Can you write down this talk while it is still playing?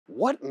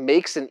What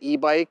makes an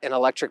e-bike an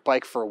electric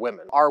bike for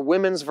women? Our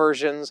women's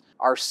versions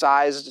are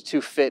sized to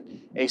fit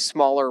a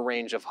smaller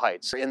range of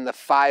heights, in the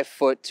 5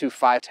 foot to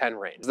 5'10"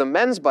 range. The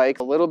men's bike,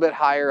 a little bit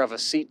higher of a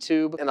seat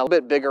tube and a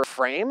bit bigger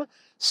frame,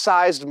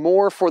 sized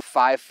more for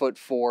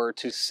 5'4"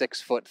 to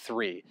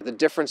 6'3". The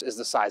difference is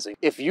the sizing.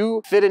 If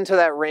you fit into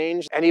that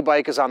range, any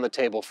bike is on the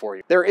table for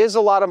you. There is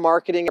a lot of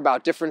marketing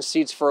about different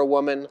seats for a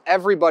woman.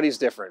 Everybody's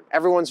different.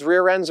 Everyone's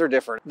rear ends are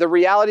different. The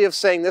reality of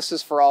saying this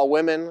is for all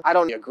women, I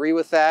don't agree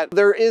with that.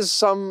 There is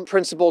some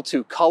principle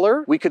to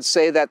color. We could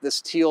say that this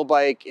teal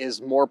bike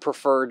is more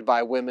preferred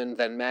by women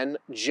than men,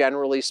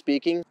 generally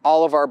speaking.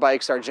 All of our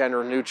bikes are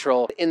gender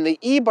neutral. In the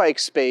e-bike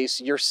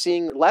space, you're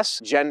seeing less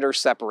gender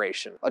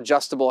separation.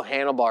 Adjustable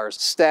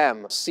handlebars,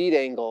 stem, seat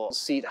angle,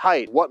 seat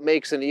height. What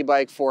makes an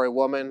e-bike for a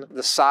woman?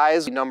 The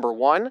size, number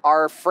one.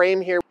 Our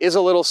frame here is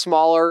a little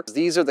smaller.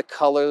 These are the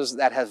colors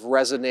that have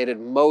resonated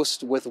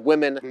most with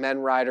women. Men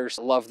riders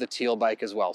love the teal bike as well.